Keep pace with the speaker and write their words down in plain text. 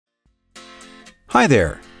Hi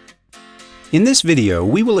there! In this video,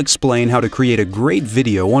 we will explain how to create a great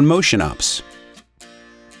video on MotionUps.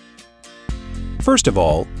 First of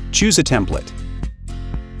all, choose a template.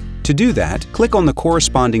 To do that, click on the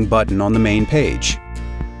corresponding button on the main page.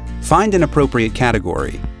 Find an appropriate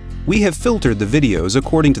category. We have filtered the videos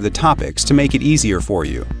according to the topics to make it easier for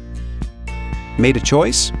you. Made a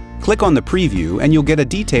choice? Click on the preview and you'll get a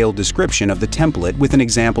detailed description of the template with an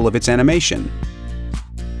example of its animation.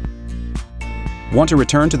 Want to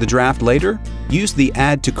return to the draft later? Use the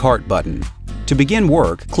Add to Cart button. To begin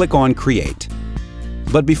work, click on Create.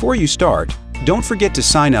 But before you start, don't forget to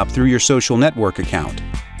sign up through your social network account,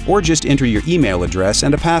 or just enter your email address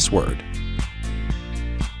and a password.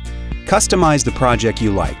 Customize the project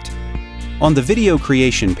you liked. On the video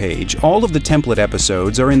creation page, all of the template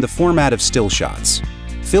episodes are in the format of still shots.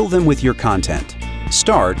 Fill them with your content.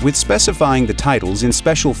 Start with specifying the titles in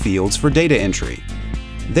special fields for data entry.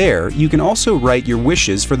 There, you can also write your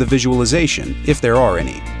wishes for the visualization, if there are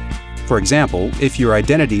any. For example, if your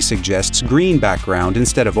identity suggests green background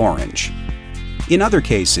instead of orange. In other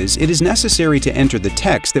cases, it is necessary to enter the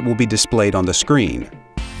text that will be displayed on the screen.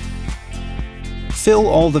 Fill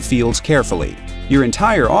all the fields carefully. Your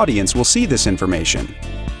entire audience will see this information.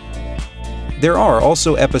 There are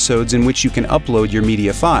also episodes in which you can upload your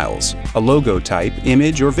media files, a logo type,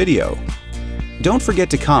 image, or video. Don't forget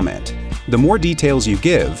to comment. The more details you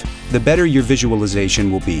give, the better your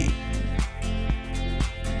visualization will be.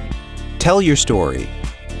 Tell your story.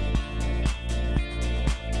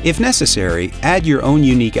 If necessary, add your own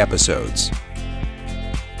unique episodes.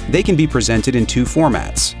 They can be presented in two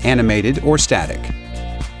formats, animated or static.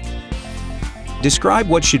 Describe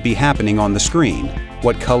what should be happening on the screen,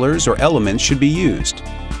 what colors or elements should be used.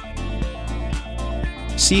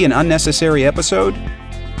 See an unnecessary episode?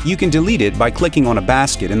 You can delete it by clicking on a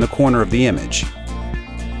basket in the corner of the image.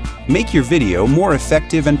 Make your video more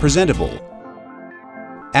effective and presentable.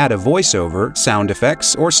 Add a voiceover, sound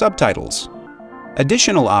effects, or subtitles.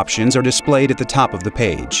 Additional options are displayed at the top of the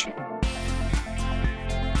page.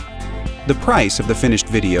 The price of the finished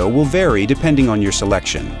video will vary depending on your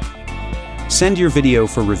selection. Send your video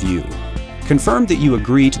for review. Confirm that you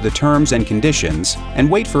agree to the terms and conditions and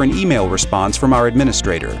wait for an email response from our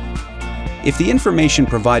administrator. If the information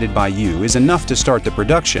provided by you is enough to start the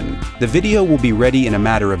production, the video will be ready in a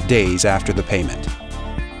matter of days after the payment.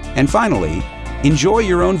 And finally, enjoy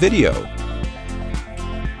your own video.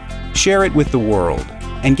 Share it with the world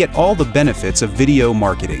and get all the benefits of video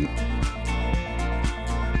marketing.